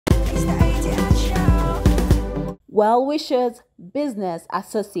Well-wishers, business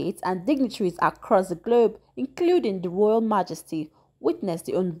associates and dignitaries across the globe, including the Royal Majesty, witnessed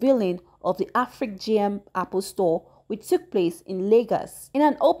the unveiling of the Afriq GM Apple Store, which took place in Lagos. In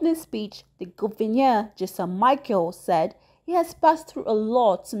an opening speech, the Governor, Jason Michael, said he has passed through a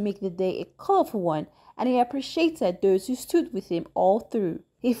lot to make the day a colorful one, and he appreciated those who stood with him all through.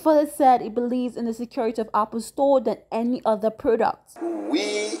 He further said he believes in the security of Apple Store than any other product.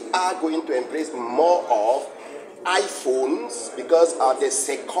 We are going to embrace more of iPhones because the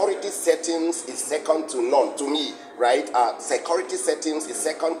security settings is second to none to me, right? Security settings is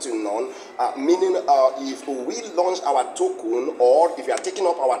second to none, meaning if we launch our token, or if you are taking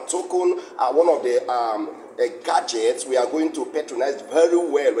up our token, one of the gadgets we are going to patronize very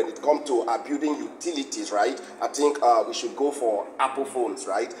well when it comes to building utilities, right? I think we should go for Apple phones,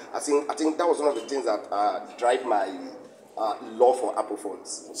 right? I think that was one of the things that drive my love for Apple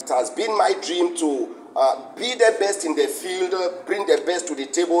phones. It has been my dream to be the best in the field, bring the best to the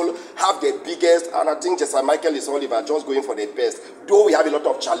table, have the biggest, and I think Jason Michael is Oliver just going for the best. Though we have a lot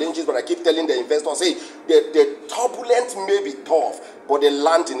of challenges, but I keep telling the investors, hey, the turbulence may be tough, but the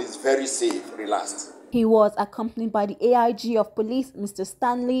landing is very safe, relaxed. He was accompanied by the AIG of Police, Mr.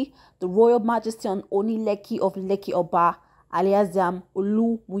 Stanley, the Royal Majesty on Onileki of Lekki Oba, Aliazam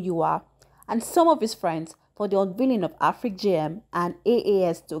Olu Muyiwa, and some of his friends for the unveiling of Afriq GM and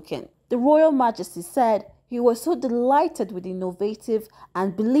AAS token. The Royal Majesty said he was so delighted with the innovative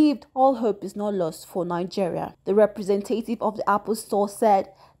and believed all hope is not lost for Nigeria. The representative of the Apple Store said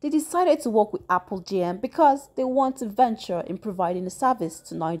they decided to work with Apple GM because they want to venture in providing a service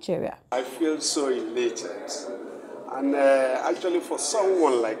to Nigeria. I feel so elated, and actually for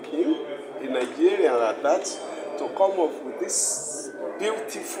someone like him, a Nigerian like that, to come up with this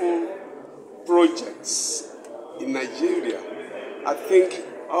beautiful projects in Nigeria, I think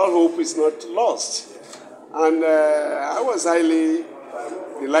all hope is not lost. And I was highly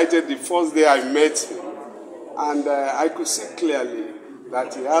delighted the first day I met him, and I could see clearly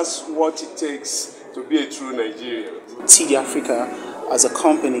that he has what it takes to be a true Nigerian. TD Africa as a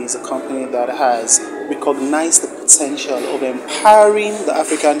company is a company that has recognized the potential of empowering the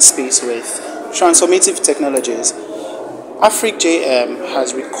African space with transformative technologies. Afriq JM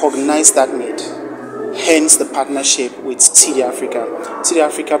has recognized that need, hence the partnership with TD Africa. TD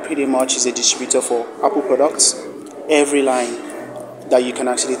Africa pretty much is a distributor for Apple products, every line that you can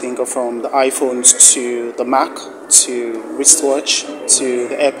actually think of, from the iPhones to the Mac to wristwatch to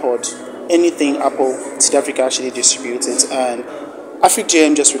the AirPod, anything Apple, TD Africa actually distributes it, and Afriq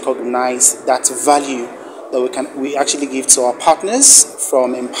JM just recognized that value that we actually give to our partners,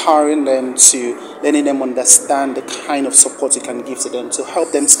 from empowering them to letting them understand the kind of support you can give to them to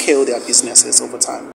help them scale their businesses over time.